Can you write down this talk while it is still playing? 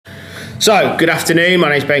So, good afternoon, my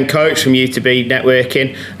name's Ben Coates from U2B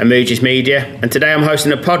Networking and Moody's Media, and today I'm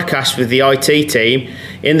hosting a podcast with the IT team.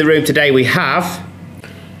 In the room today we have...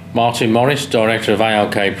 Martin Morris, Director of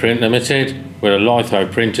ALK Print Limited. We're a litho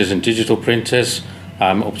printers and digital printers,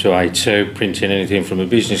 up to A2, printing anything from a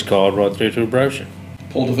business card right through to a brochure.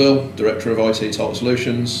 Paul Deville, Director of IT Total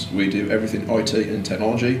Solutions. We do everything IT and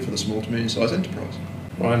technology for the small to medium-sized enterprise.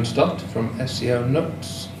 Ryan Stott from SEO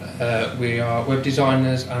Nuts. We are web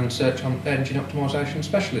designers and search engine optimization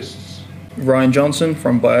specialists. Ryan Johnson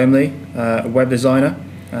from Biomly, a web designer,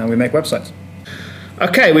 and we make websites.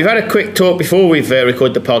 Okay, we've had a quick talk before we've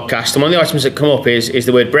recorded the podcast, and one of the items that come up is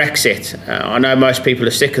the word Brexit. I know most people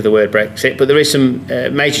are sick of the word Brexit, but there is some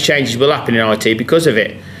major changes will happen in IT because of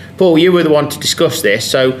it. Paul, you were the one to discuss this,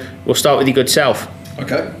 so we'll start with your good self.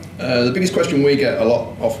 Okay, the biggest question we get a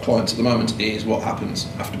lot of clients at the moment is what happens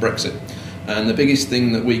after Brexit. And the biggest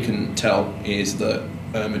thing that we can tell is that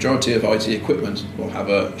a majority of IT equipment will have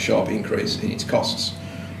a sharp increase in its costs.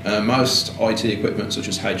 Most IT equipment, such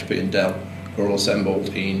as HP and Dell, are all assembled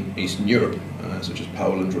in Eastern Europe, such as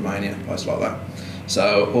Poland, Romania, places like that.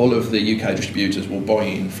 So all of the UK distributors will buy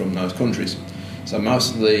in from those countries. So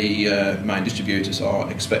most of the main distributors are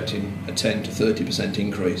expecting a 10 to 30%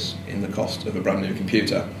 increase in the cost of a brand new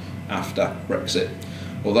computer after Brexit.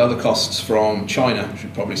 Although the costs from China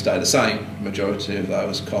should probably stay the same, the majority of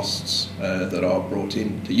those costs that are brought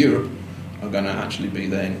into Europe are going to actually be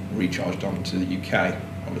then recharged onto the UK,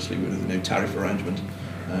 obviously with the new tariff arrangement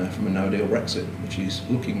from a no-deal Brexit, which is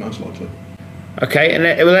looking most likely. Okay, and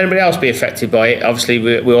will anybody else be affected by it? Obviously,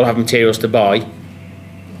 we all have materials to buy.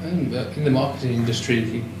 In the marketing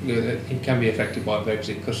industry, it can be affected by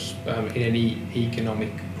Brexit because in any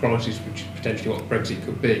economic crisis, which is potentially what Brexit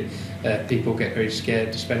could be, people get very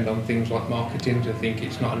scared to spend on things like marketing. To think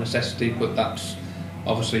it's not a necessity, but that's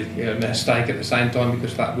obviously a mistake at the same time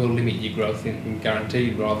because that will limit your growth in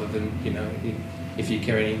guaranteed rather than, if you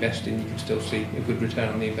carry on investing, you can still see a good return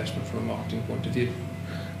on the investment from a marketing point of view.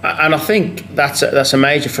 And I think that's a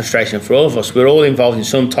major frustration for all of us. We're all involved in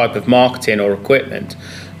some type of marketing or equipment,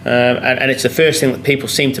 and it's the first thing that people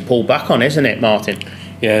seem to pull back on, isn't it, Martin?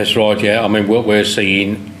 Yeah, that's right, yeah. I mean, what we're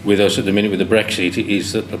seeing with us at the minute with the Brexit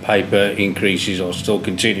is that the paper increases are still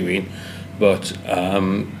continuing, but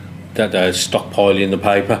that they're stockpiling the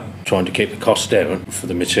paper, trying to keep the cost down for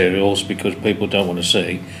the materials because people don't want to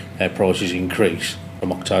see their prices increase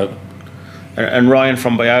from October. And Ryan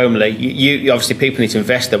from Biomly, you obviously people need to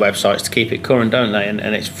invest their websites to keep it current, don't they? And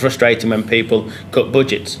it's frustrating when people cut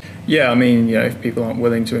budgets. Yeah, I mean, if people aren't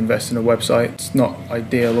willing to invest in a website, it's not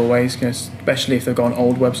ideal always, especially if they've got an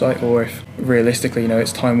old website or if realistically,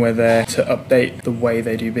 it's time where they're to update the way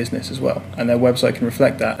they do business as well. And their website can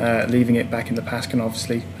reflect that. Leaving it back in the past can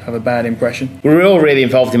obviously have a bad impression. We're all really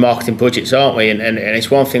involved in marketing budgets, aren't we? And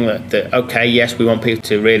it's one thing that, okay, yes, we want people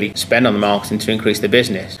to really spend on the marketing to increase their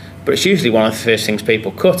business. But it's usually one of the first things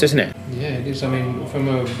people cut, isn't it? Yeah, it is. I mean, from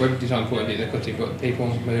a web design point of view, they're cutting, but people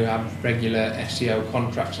who have regular SEO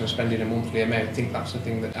contracts and spending a monthly amount, I think that's the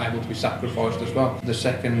thing that's able to be sacrificed as well. The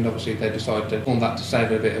second, obviously, they decide to fund that to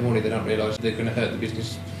save a bit of money, they don't realise they're going to hurt the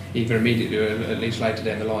business either immediately or at least later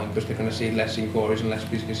down the line because they're going to see less inquiries and less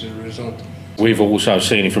business as a result. We've also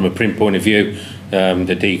seen it from a print point of view,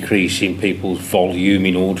 the decrease in people's volume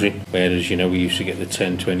in ordering, whereas, we used to get the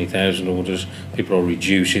 10, 20,000 orders. People are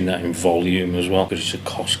reducing that in volume as well because it's a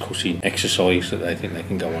cost-cutting exercise that they think they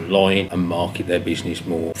can go online and market their business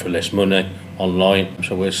more for less money online.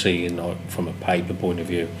 So we're seeing, from a paper point of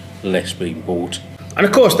view, less being bought. And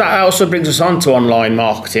of course that also brings us on to online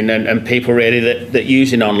marketing and people really that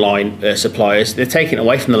using online suppliers. They're taking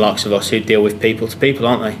away from the likes of us who deal with people to people,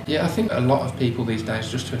 aren't they? Yeah, I think a lot of people these days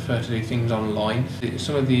just prefer to do things online.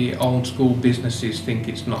 Some of the old school businesses think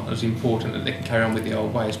it's not as important that they can carry on with the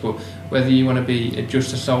old ways, but whether you want to be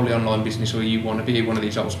just a solely online business or you want to be one of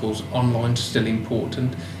these old schools, online's still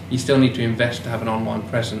important. You still need to invest to have an online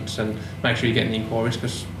presence and make sure you're getting the inquiries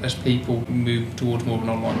because as people move towards more of an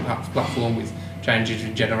online platform with changes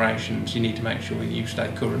with generations, you need to make sure you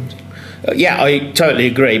stay current. Yeah, I totally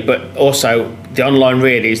agree, but also the online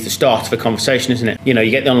really is the start of a conversation, isn't it? You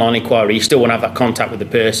get the online inquiry, you still want to have that contact with the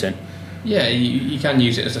person. Yeah, you can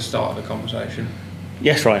use it as the start of a conversation.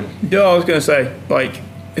 Yes, Ryan? Yeah, I was going to say,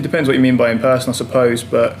 it depends what you mean by in person, I suppose,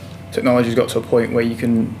 but technology's got to a point where you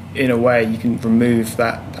can, in a way, you can remove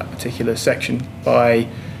that particular section by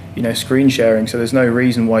screen sharing, so there's no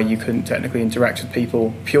reason why you couldn't technically interact with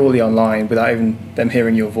people purely online without even them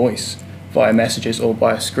hearing your voice via messages or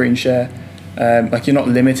by a screen share. You're not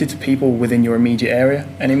limited to people within your immediate area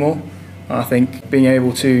anymore. I think being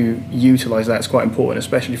able to utilise that is quite important,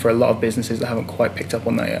 especially for a lot of businesses that haven't quite picked up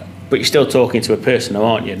on that yet. But you're still talking to a person, though,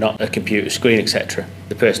 aren't you? Not a computer screen, etc.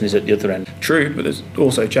 The person is at the other end. True, but there's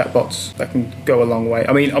also chatbots that can go a long way.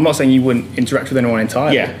 I mean, I'm not saying you wouldn't interact with anyone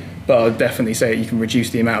entirely, but I would definitely say you can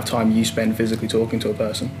reduce the amount of time you spend physically talking to a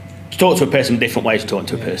person. To talk to a person, different ways of talking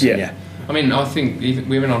to a person, yeah. I mean, I think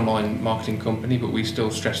we're an online marketing company, but we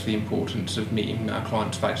still stress the importance of meeting our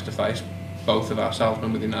clients face to face. Both of our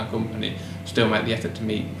salesmen within our company still make the effort to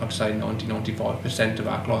meet, I'd say 90-95% of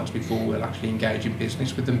our clients before we'll actually engage in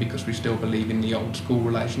business with them, because we still believe in the old school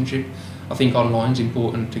relationship. I think online's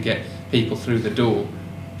important to get people through the door,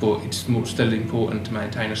 but it's still important to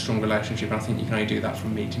maintain a strong relationship, and I think you can only do that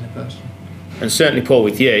from meeting a person. And certainly, Paul,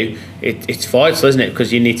 with you, it's vital, isn't it?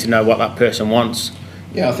 Because you need to know what that person wants.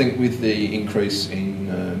 Yeah, I think with the increase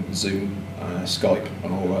in Zoom, Skype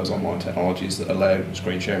and all those online technologies that allow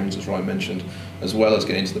screen sharing, as Ryan mentioned, as well as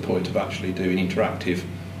getting to the point of actually doing interactive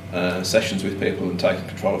sessions with people and taking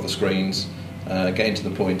control of the screens, getting to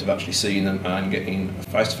the point of actually seeing them and getting a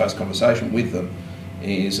face-to-face conversation with them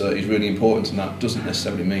is really important, and that doesn't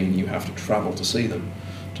necessarily mean you have to travel to see them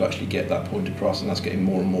to actually get that point across, and that's getting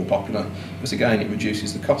more and more popular because again it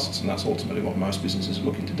reduces the costs, and that's ultimately what most businesses are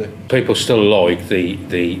looking to do. People still like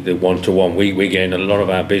the one-to-one. We gain a lot of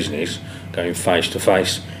our business going face to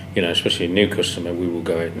face, especially a new customer. We will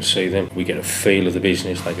go out and see them, we get a feel of the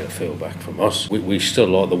business, they get a feel back from us. We still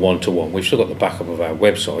like the one-to-one. We've still got the backup of our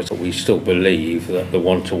website, but we still believe that the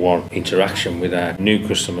one-to-one interaction with our new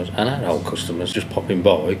customers and our old customers just popping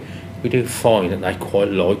by, we do find that they quite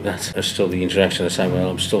like that. There's still the interaction. They're saying, well,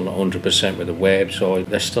 I'm still not 100% with the website.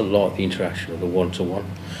 They still like the interaction of the one-to-one.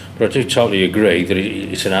 But I do totally agree that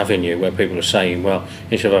it's an avenue where people are saying, well,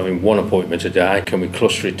 instead of having one appointment a day, can we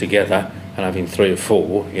cluster it together and having 3 or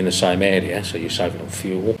 4 in the same area, so you're saving on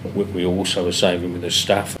fuel. We also are saving with the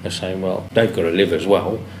staff. They're saying, well, they've got to live as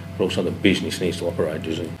well, but also the business needs to operate,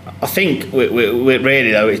 doesn't it? I think we're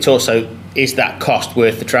really, though, it's also, is that cost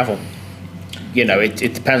worth the travel?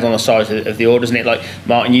 It depends on the size of the order, isn't it? Like,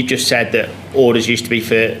 Martin, you just said that orders used to be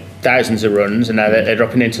for thousands of runs, and now they're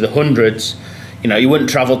dropping into the hundreds. You wouldn't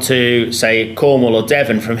travel to, say, Cornwall or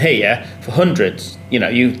Devon from here for hundreds.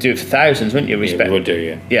 You do it for thousands, wouldn't you? Yeah, we would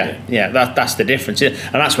do, Yeah. That's the difference, and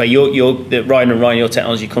that's where Ryan, your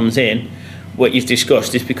technology comes in. What you've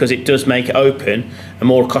discussed is because it does make it open and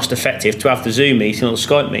more cost effective to have the Zoom meeting or the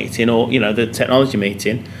Skype meeting or the technology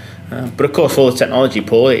meeting. But of course, for all the technology,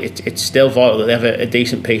 Paul, it's still vital that they have a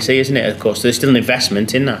decent PC, isn't it? Of course, so there's still an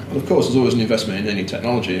investment in that. Well, of course, there's always an investment in any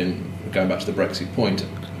technology, and going back to the Brexit point,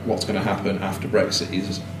 what's going to happen after Brexit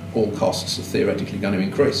is all costs are theoretically going to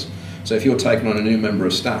increase. So if you're taking on a new member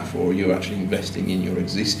of staff, or you're actually investing in your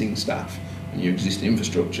existing staff and your existing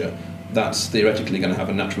infrastructure, that's theoretically going to have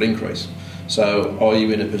a natural increase. So are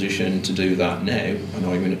you in a position to do that now, and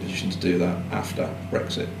are you in a position to do that after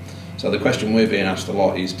Brexit? So the question we're being asked a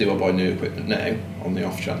lot is, do I buy new equipment now on the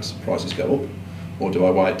off chance prices go up? Or do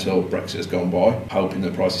I wait till Brexit has gone by, hoping the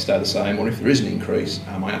prices stay the same? Or if there is an increase,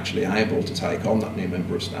 am I actually able to take on that new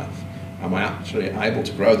member of staff? Am I actually able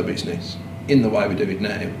to grow the business in the way we do it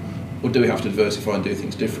now? Or do we have to diversify and do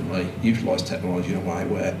things differently, utilise technology in a way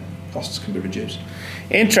where costs can be reduced?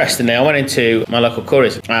 Interestingly, I went into my local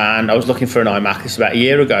Currys and I was looking for an iMac. This was about a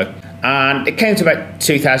year ago. And it came to about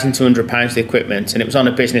 £2,200 the equipment, and it was on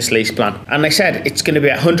a business lease plan. And they said it's going to be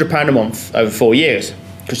 £100 a month over 4 years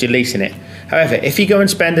because you're leasing it. However, if you go and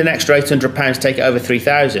spend an extra £800, take it over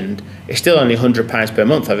 £3,000, it's still only £100 per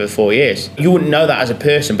month over 4 years. You wouldn't know that as a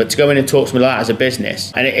person, but to go in and talk to me like that as a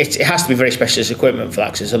business, and it has to be very specialist equipment for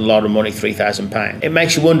that, because it's a lot of money, £3,000. It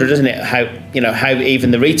makes you wonder, doesn't it, how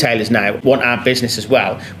even the retailers now want our business as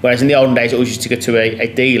well. Whereas in the olden days, it always used to go to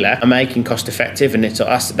a dealer and making cost effective, and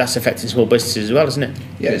that's affecting small businesses as well, isn't it?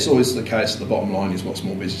 Yeah, it's always the case. The bottom line is what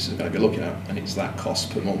small businesses are going to be looking at, and it's that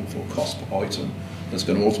cost per month or cost per item that's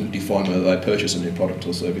going to ultimately define whether they purchase a new product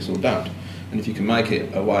or service or don't. And if you can make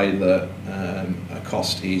it a way that a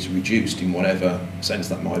cost is reduced in whatever sense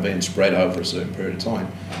that might be and spread over a certain period of time,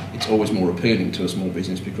 it's always more appealing to a small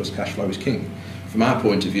business because cash flow is king. From our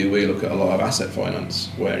point of view, we look at a lot of asset finance,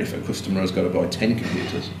 where if a customer has got to buy 10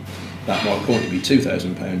 computers, that might currently be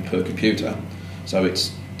 £2,000 per computer, so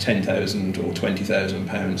it's £10,000 or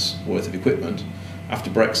 £20,000 worth of equipment. After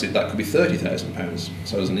Brexit, that could be £30,000,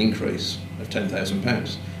 so there's an increase of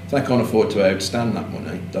 £10,000. If they can't afford to outstand that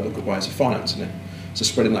money, they look at ways of financing it. So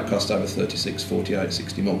spreading that cost over 36, 48,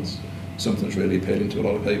 60 months, something that's really appealing to a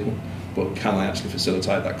lot of people. But can they actually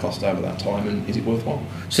facilitate that cost over that time, and is it worthwhile?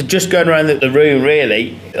 So just going around the room,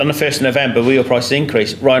 really, on the 1st of November, will your prices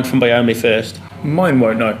increase? Ryan from Biomi first. Mine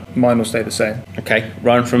won't, no. Mine will stay the same. Okay,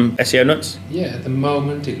 Ryan from SEO Nuts? Yeah, at the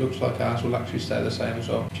moment it looks like ours will actually stay the same as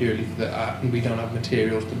well, purely for that we don't have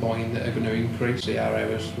materials to buy in that are going to increase. The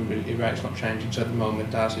ROS rate's not changing, so at the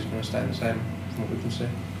moment ours is going to stay the same from what we can see.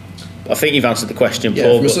 I think you've answered the question, Yeah,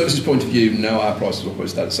 Paul. from a services point of view, no, our prices will probably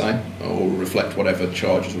stay the same or reflect whatever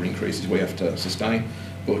charges or increases we have to sustain.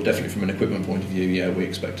 But definitely from an equipment point of view, yeah, we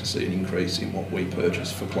expect to see an increase in what we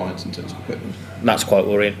purchase for clients in terms of equipment. That's quite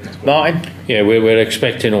worrying. Martin? Yeah, we're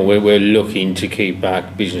expecting, or we're looking to keep our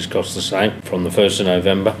business costs the same from the 1st of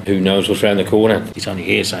November. Who knows what's around the corner? It's only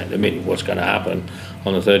hearsay at the minute what's going to happen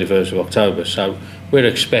on the 31st of October. So we're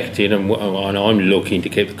expecting, and I'm looking to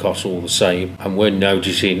keep the costs all the same. And we're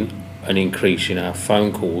noticing an increase in our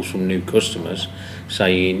phone calls from new customers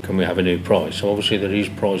saying, can we have a new price? So obviously there is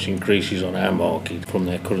price increases on our market from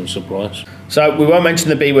their current suppliers. So we won't mention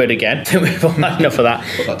the B word again. We've all had enough of that.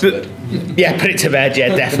 Put that to bed. Yeah, put it to bed,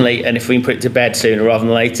 yeah, definitely. And if we can put it to bed sooner rather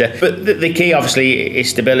than later. But the key, obviously, is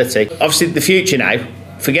stability. Obviously, the future now,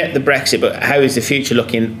 forget the Brexit, but how is the future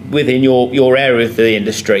looking within your area of the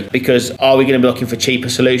industry? Because are we going to be looking for cheaper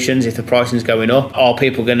solutions if the pricing's going up? Are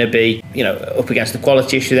people going to be, up against the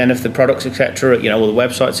quality issue then of the products, etc., all the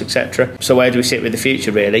websites, etc.? So where do we sit with the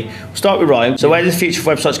future, really? We'll start with Ryan. So where does the future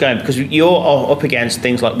of websites going? Because you're up against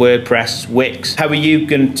things like WordPress, Wix. How are you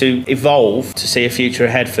going to evolve to see a future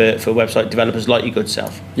ahead for website developers like your good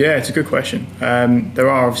self? Yeah, it's a good question.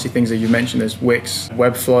 There are obviously things that you mentioned. There's Wix,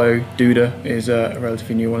 Webflow, Duda is a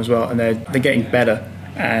relatively new one as well, and they're getting better.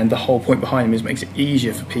 And the whole point behind them is it makes it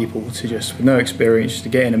easier for people to just, with no experience, to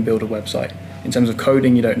get in and build a website. In terms of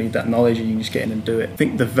coding, you don't need that knowledge, you can just get in and do it. I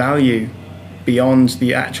think the value beyond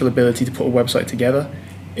the actual ability to put a website together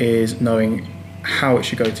is knowing how it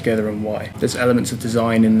should go together and why. There's elements of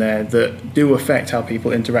design in there that do affect how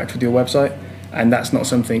people interact with your website, and that's not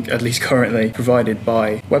something, at least currently, provided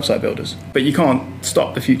by website builders. But you can't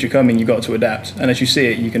stop the future coming, you've got to adapt. And as you see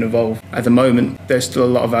it, you can evolve. At the moment, there's still a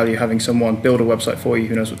lot of value having someone build a website for you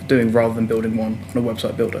who knows what they're doing rather than building one on a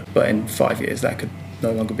website builder. But in 5 years, that could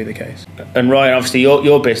no longer be the case. And Ryan, obviously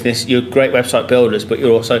your business, you're great website builders, but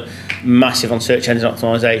you're also massive on search engine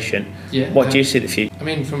optimization. Yeah. What do you see the future? I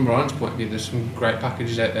mean, from Ryan's point of view, there's some great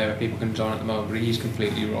packages out there where people can design at the moment, but he's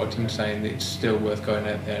completely right in saying that it's still worth going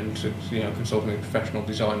out there and consulting with professional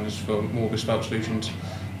designers for more bespoke solutions.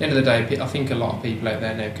 At the end of the day, I think a lot of people out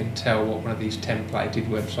there now can tell what one of these templated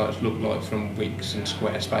websites look like from Wix and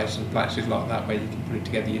Squarespace and places like that where you can put it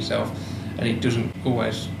together yourself, and it doesn't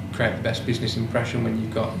always create the best business impression when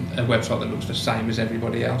you've got a website that looks the same as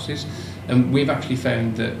everybody else's. And we've actually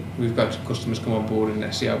found that we've got customers come on board in an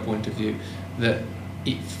SEO point of view that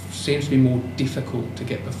it seems to be more difficult to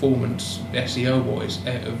get performance SEO wise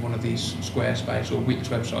out of one of these Squarespace or Wix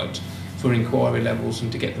websites for inquiry levels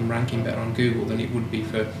and to get them ranking better on Google than it would be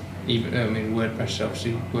for WordPress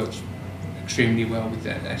obviously works extremely well with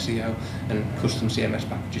that SEO, and custom CMS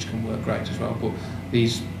packages can work great as well, but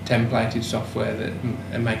these templated software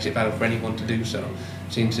that makes it better for anyone to do so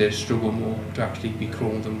seems to struggle more to actually be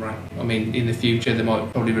crawled and ranked. I mean, in the future they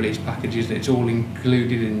might probably release packages that it's all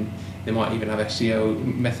included, and they might even have SEO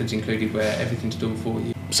methods included where everything's done for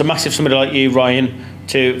you. So massive somebody like you, Ryan,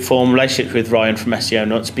 to form relationships with Ryan from SEO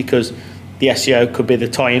Nuts, because the SEO could be the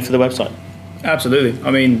tie-in for the website. Absolutely.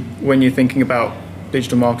 I mean, when you're thinking about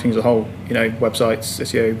digital marketing as a whole, websites,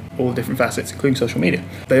 SEO, all the different facets, including social media,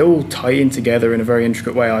 they all tie in together in a very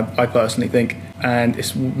intricate way, I personally think. And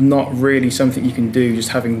it's not really something you can do just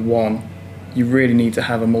having one. You really need to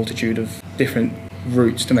have a multitude of different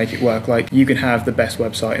routes to make it work. Like, you can have the best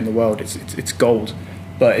website in the world, it's gold,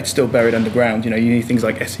 but it's still buried underground. You need things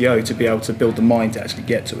like SEO to be able to build the mind to actually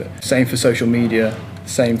get to it. Same for social media,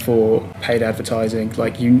 same for paid advertising.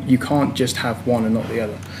 Like, you can't just have one and not the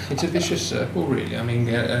other. It's a vicious circle, really. I mean,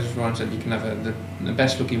 as Ryan said, you can have the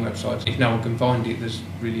best looking websites. If no one can find it, there's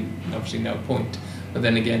really obviously no point. But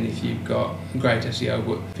then again, if you've got great SEO,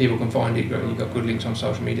 but people can find it, you've got good links on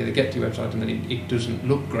social media, they get to your website and then it doesn't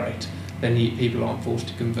look great, then people aren't forced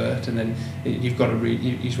to convert. And then you've got to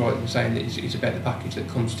he's right in saying that it's about the package that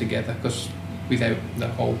comes together, because without the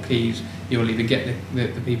whole keys, you'll either get the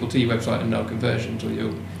people to your website and no conversions, or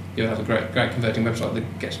you'll have a great converting website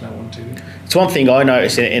that gets no one to it. It's one thing I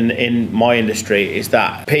notice in my industry is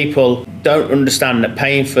that people don't understand that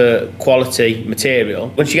paying for quality material,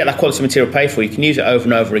 once you get that quality material paid for, you can use it over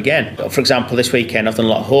and over again. For example, this weekend I've done a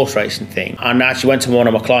lot of horse racing thing, and I actually went to one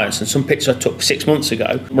of my clients, and some pictures I took 6 months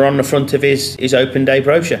ago were on the front of his open day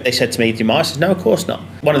brochure. They said to me, "Do you mind?" I said, "No, of course not."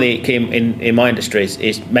 One of the key in my industry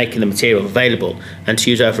is making the material available and to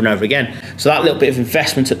use over and over again. So that little bit of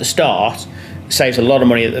investment at the start saves a lot of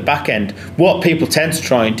money at the back end. What people tend to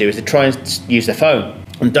try and do is they try and use their phone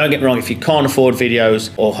And don't get me wrong, if you can't afford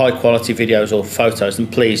videos or high quality videos or photos, then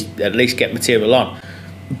please at least get material on.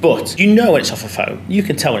 But you know when it's off a phone. You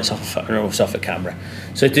can tell when it's off a phone or it's off a camera.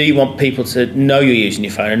 So do you want people to know you're using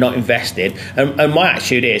your phone and not invested? And my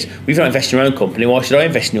attitude is, well, if you don't invest in your own company, why should I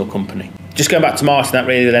invest in your company? Just going back to Martin, that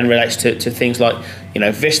really then relates to things like,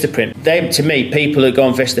 Vistaprint. To me, people who go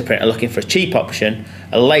on Vistaprint are looking for a cheap option,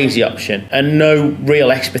 a lazy option, and no real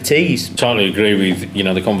expertise. Totally agree with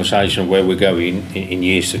the conversation of where we're going in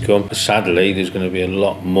years to come. Sadly, there's going to be a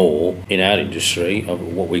lot more in our industry of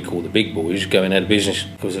what we call the big boys going out of business,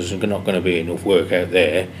 because there's not going to be enough work out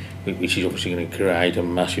there, which is obviously going to create a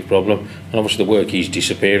massive problem. And obviously the work is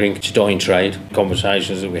disappearing. It's a dying trade.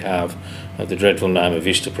 Conversations that we have of the dreadful name of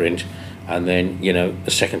Vistaprint, and then,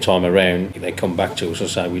 the second time around, they come back to us and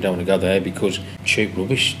say, we don't want to go there because cheap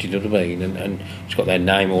rubbish, do you know what I mean? And it's got their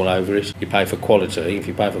name all over it. You pay for quality. If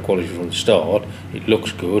you pay for quality from the start, it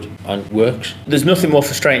looks good and works. There's nothing more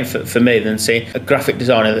frustrating for me than seeing a graphic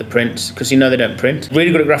designer that prints, because they don't print.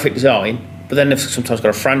 Really good at graphic design, but then they've sometimes got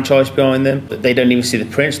a franchise behind them. They don't even see the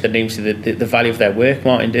prints, they don't even see the value of their work,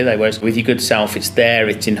 Martin, do they? Whereas with your good self, it's there,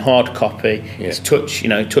 it's in hard copy, it's touch,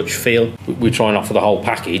 touch feel. We try and offer the whole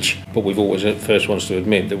package, but we've always the first ones to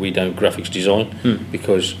admit that we don't graphics design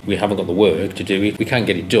because we haven't got the work to do it. We can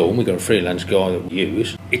get it done, we've got a freelance guy that we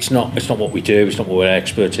use. It's not what we do, it's not what our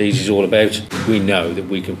expertise is all about. We know that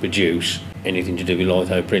we can produce anything to do with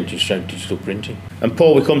litho printing, straight digital printing. And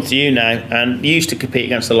Paul, we come to you now, and you used to compete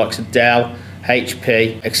against the likes of Dell,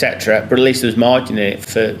 HP, etc., but at least there was margin in it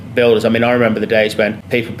for builders. I mean, I remember the days when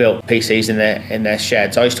people built PCs in their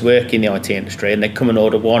sheds. I used to work in the IT industry, and they'd come and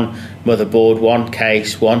order one motherboard, one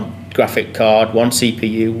case, one graphic card, one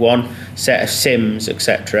CPU, one set of SIMs,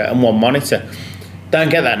 etc., and one monitor. Don't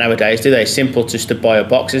get that nowadays, do they? It's simple just to buy a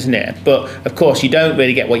box, isn't it? But of course, you don't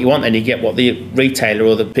really get what you want, then you get what the retailer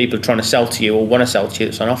or the people trying to sell to you or want to sell to you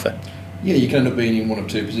that's on offer. Yeah, you can end up being in one of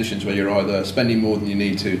two positions where you're either spending more than you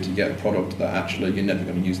need to get a product that actually you're never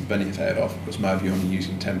going to use the benefit out of, because maybe you're only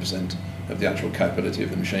using 10% of the actual capability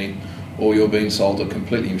of the machine, or you're being sold a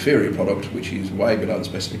completely inferior product which is way below the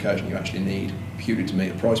specification you actually need purely to meet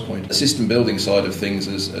a price point. The system building side of things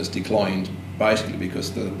has declined basically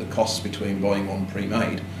because the costs between buying one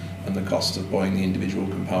pre-made and the cost of buying the individual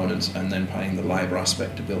components and then paying the labour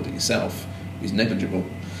aspect to build it yourself is negligible.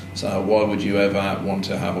 So why would you ever want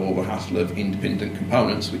to have all the hassle of independent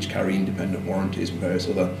components which carry independent warranties and various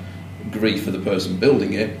other grief for the person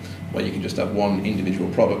building it, where you can just have one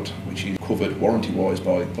individual product which is covered warranty-wise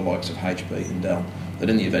by the likes of HP and Dell, that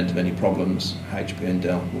in the event of any problems, HP and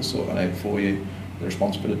Dell will sort that out for you. The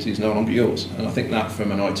responsibility is no longer yours. And I think that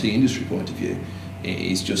from an IT industry point of view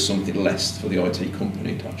is just something less for the IT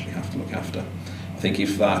company to actually have to look after. I think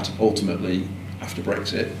if that ultimately, after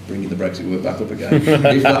Brexit, bringing the Brexit word back up again,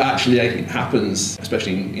 if that actually happens,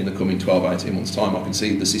 especially in the coming 12, 18 months' time, I can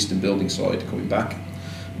see the system building side coming back.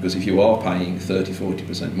 Because if you are paying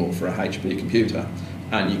 30-40% more for a HP computer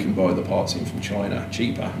and you can buy the parts in from China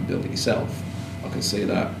cheaper and build it yourself, I can see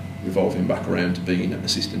that revolving back around to being a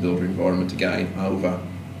system builder environment again over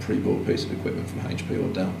pre-bought piece of equipment from HP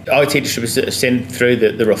or Dell. IT distributors that have seen through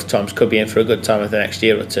the rough times could be in for a good time over the next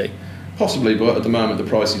year or two. Possibly, but at the moment the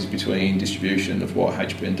prices between distribution of what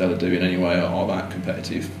HP and Dell are doing anyway are that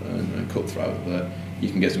competitive and cutthroat that you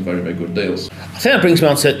can get some very, very good deals. I think that brings me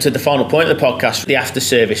on to the final point of the podcast, the after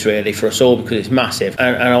service really for us all, because it's massive.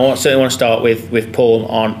 And I certainly want to start with Paul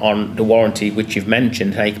on the warranty, which you've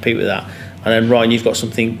mentioned, how you compete with that. And then Ryan, you've got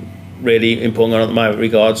something really important on at the moment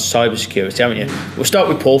regards cybersecurity, haven't you? We'll start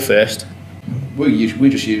with Paul first. We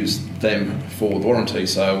just use them for the warranty,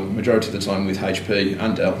 so majority of the time with HP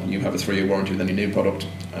and Dell you have a 3-year warranty with any new product,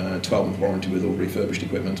 12-month warranty with all refurbished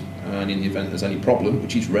equipment, and in the event there's any problem,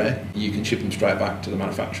 which is rare, you can ship them straight back to the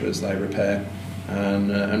manufacturers, they repair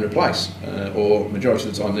and replace. Or majority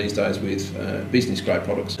of the time these days with business grade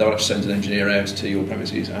products, they'll actually send an engineer out to your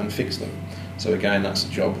premises and fix them. So again, that's a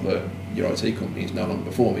job that your IT company is no longer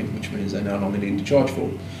performing, which means they no longer need to charge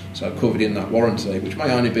for. So covered in that warranty, which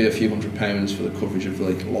may only be a few £100 for the coverage of the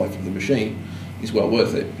life of the machine, is well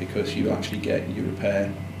worth it because you actually get your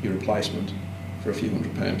repair, your replacement for a few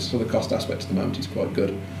 £100. So the cost aspect at the moment is quite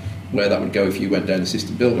good. Where that would go if you went down the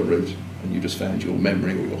system builder route and you just found your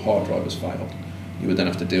memory or your hard drive has failed, you would then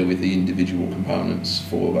have to deal with the individual components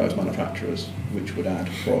for those manufacturers, which would add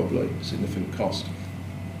probably significant cost.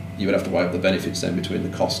 You would have to weigh up the benefits then between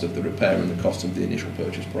the cost of the repair and the cost of the initial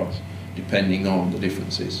purchase price, depending on the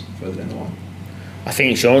differences further down the line. I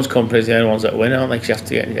think insurance companies are the only ones that win, aren't they? Because you have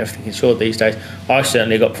to get everything insured these days. I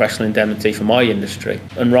certainly got professional indemnity for my industry.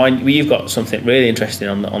 And Ryan, you've got something really interesting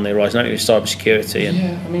on the horizon, haven't you, with cyber security?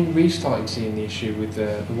 Yeah, I mean, we started seeing the issue with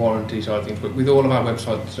the warranty side of things, but with all of our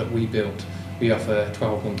websites that we built, we offer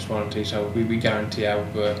 12 months warranty, so we guarantee our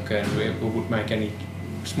work, and we would make any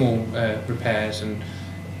small repairs. And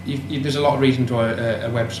there's a lot of reasons why a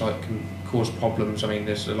website can cause problems. I mean,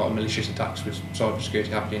 there's a lot of malicious attacks with cybersecurity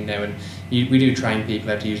happening now, and we do train people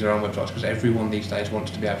how to use their own websites, because everyone these days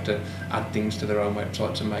wants to be able to add things to their own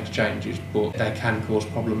websites and make changes, but they can cause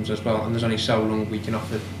problems as well, and there's only so long we can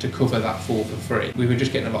offer to cover that for free. We were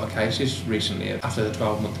just getting a lot of cases recently after the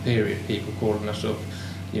 12-month period, people calling us up,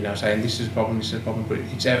 you know, saying this is a problem, but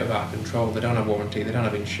it's out of our control. They don't have warranty, they don't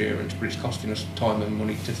have insurance, but it's costing us time and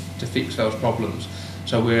money to fix those problems.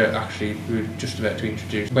 So we're just about to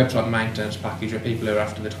introduce a website maintenance package where people who are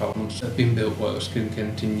after the 12 months have been built works can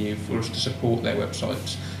continue for us to support their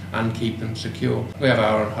websites and keep them secure. We have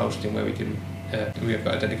our own hosting where we have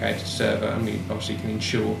got a dedicated server, and we obviously can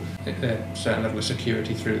ensure a certain level of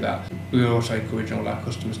security through that. We also encourage all our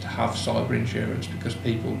customers to have cyber insurance, because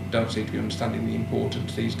people don't seem to be understanding the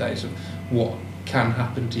importance these days of what can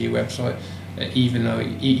happen to your website, even though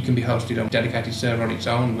it can be hosted on a dedicated server on its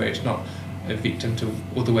own, where it's not a victim to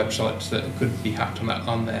other websites that could be hacked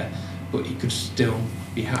on there, but it could still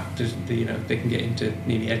be hacked. As they can get into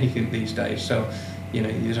nearly anything these days. So,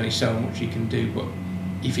 there's only so much you can do. But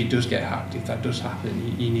if it does get hacked, if that does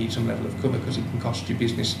happen, you need some level of cover, because it can cost your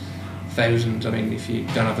business thousands. I mean, if you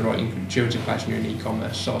don't have the right insurance in place on your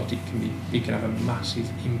e-commerce site, it can have a massive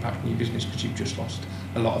impact on your business, because you've just lost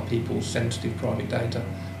a lot of people's sensitive private data.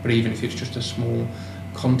 But even if it's just a small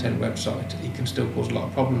content website, it can still cause a lot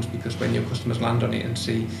of problems, because when your customers land on it and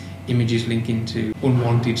see images linking to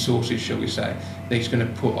unwanted sources, shall we say, they're just going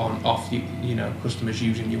to put off customers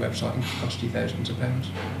using your website, and cost you thousands of pounds.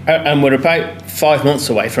 And we're about 5 months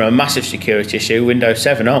away from a massive security issue, Windows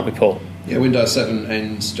 7, aren't we, Paul? Yeah, Windows 7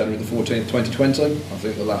 ends January the 14th, 2020. I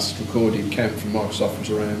think the last recorded count from Microsoft was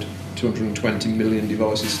around 220 million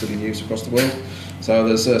devices still in use across the world. So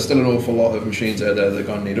there's still an awful lot of machines out there that are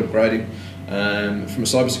going to need upgrading. From a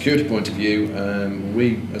cybersecurity point of view,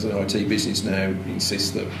 we as an IT business now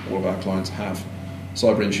insist that all of our clients have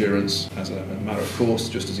cyber insurance as a matter of course.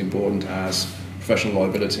 Just as important as professional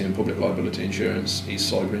liability and public liability insurance is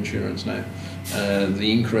cyber insurance now.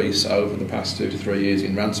 The increase over the past 2 to 3 years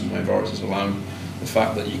in ransomware viruses alone, the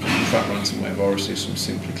fact that you can track ransomware viruses from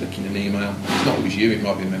simply clicking an email, it's not always you, it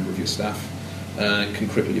might be a member of your staff, can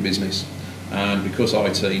cripple your business. And because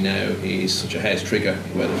IT now is such a hair's trigger,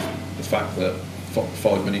 where the fact that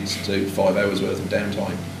 5 minutes to 5 hours worth of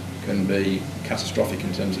downtime can be catastrophic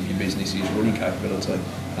in terms of your business's running capability,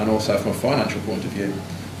 and also from a financial point of view,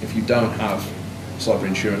 if you don't have cyber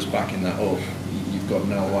insurance backing that up, you've got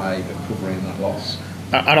no way of covering that loss.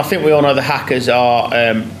 And I think we all know the hackers are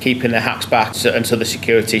keeping their hacks back until the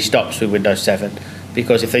security stops with Windows 7,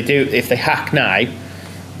 because if they hack now,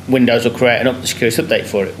 Windows will create an security update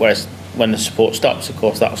for it, whereas when the support stops, of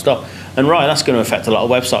course, that'll stop. And Ryan, that's going to affect a lot of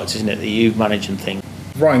websites, isn't it, that you manage and things?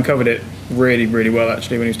 Ryan covered it really, really well,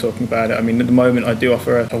 actually, when he was talking about it. I mean, at the moment, I do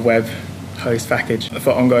offer a web host package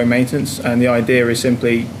for ongoing maintenance, and the idea is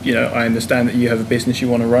simply, I understand that you have a business you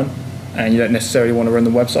want to run, and you don't necessarily want to run the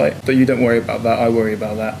website, but you don't worry about that, I worry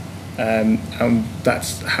about that. And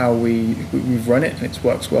that's how we've run it, and it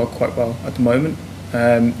works quite well at the moment.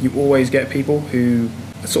 You always get people who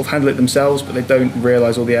sort of handle it themselves, but they don't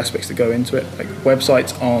realise all the aspects that go into it. Like,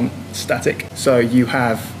 websites aren't static, so you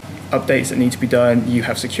have updates that need to be done, you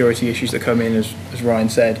have security issues that come in, as Ryan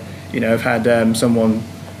said. I've had someone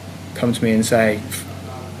come to me and say,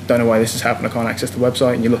 don't know why this has happened, I can't access the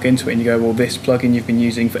website, and you look into it and you go, well, this plugin you've been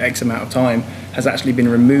using for X amount of time has actually been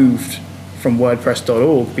removed from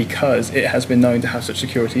WordPress.org because it has been known to have such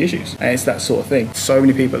security issues. And it's that sort of thing. So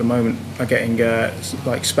many people at the moment are getting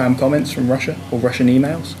like spam comments from Russia or Russian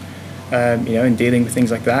emails, and dealing with things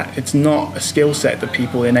like that. It's not a skill set that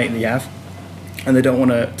people innately have, and they don't want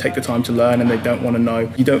to take the time to learn, and they don't want to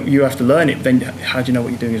know. You have to learn it, but then how do you know what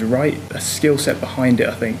you're doing is right? A skill set behind it,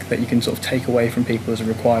 I think, that you can sort of take away from people as a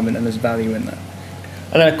requirement, and there's value in that.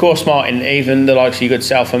 And then, of course, Martin, even the likes of your good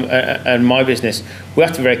self and my business, we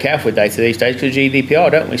have to be very careful with data these days because of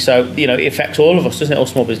GDPR, don't we? So, it affects all of us, doesn't it, all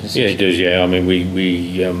small businesses? Yeah, it does, yeah. I mean,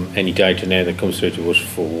 we any data now that comes through to us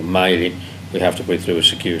for mailing, we have to put it through a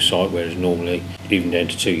secure site, whereas normally, even down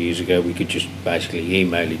to 2 years ago, we could just basically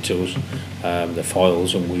email it to us, the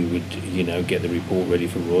files, and we would, get the report ready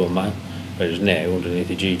for Royal Mail. Whereas now, underneath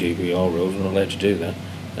the GDPR rules, we're not allowed to do that.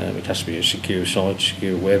 It has to be a secure site,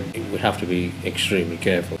 secure web. We have to be extremely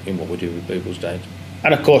careful in what we do with people's data.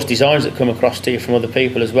 And of course, designs that come across to you from other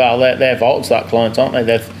people as well, they're vital to that client, aren't they?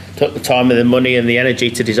 They've took the time and the money and the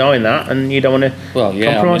energy to design that, and you don't want to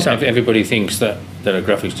compromise that. Everybody thinks that they're a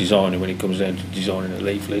graphics designer when it comes down to designing a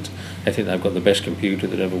leaflet. They think they've got the best computer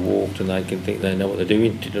that ever walked, and they can think they know what they're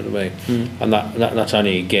doing. Do you know what I mean? And that's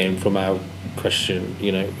only again from our question,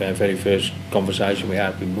 our very first conversation we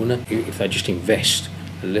had with money. If they just invest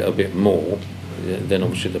a little bit more, then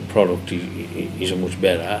obviously the product is much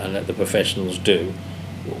better, and let the professionals do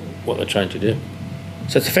what they're trying to do.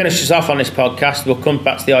 So to finish us off on this podcast, we'll come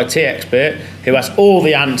back to the IT expert who has all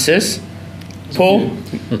the answers. Paul?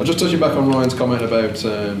 I'll just touching back on Ryan's comment about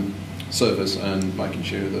servers and making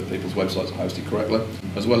sure that people's websites are hosted correctly.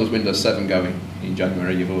 As well as Windows 7 going in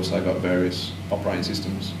January, you've also got various operating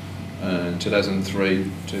systems.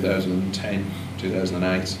 2003, 2010,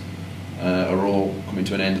 2008 are all coming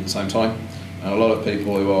to an end at the same time. And a lot of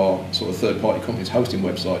people who are sort of third-party companies hosting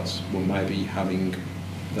websites will maybe having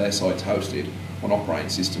their sites hosted on operating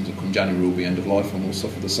systems that come January will be end of life and will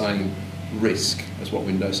suffer the same risk as what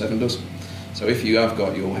Windows 7 does. So if you have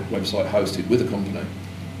got your website hosted with a company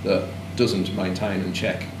that doesn't maintain and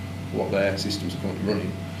check what their systems are currently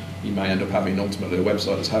running, you may end up having ultimately a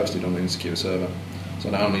website that's hosted on an insecure server. So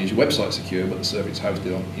not only is your website secure, but the server it's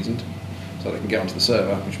hosted on isn't. So they can get onto the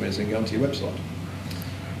server, which means they can get onto your website.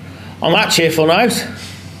 On that cheerful note,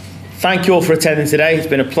 thank you all for attending today. It's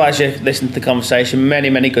been a pleasure listening to the conversation. Many,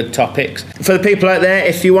 many good topics. For the people out there,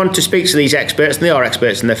 if you want to speak to these experts, and they are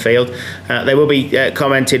experts in their field, they will be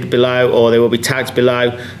commented below or they will be tagged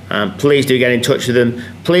below. Please do get in touch with them.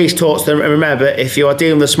 Please talk to them. And remember, if you are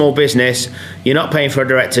dealing with a small business, you're not paying for a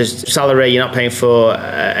director's salary, you're not paying for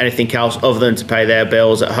anything else other than to pay their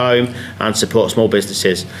bills at home and support small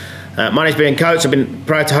businesses. My name's Ben Coates. I've been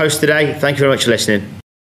proud to host today. Thank you very much for listening.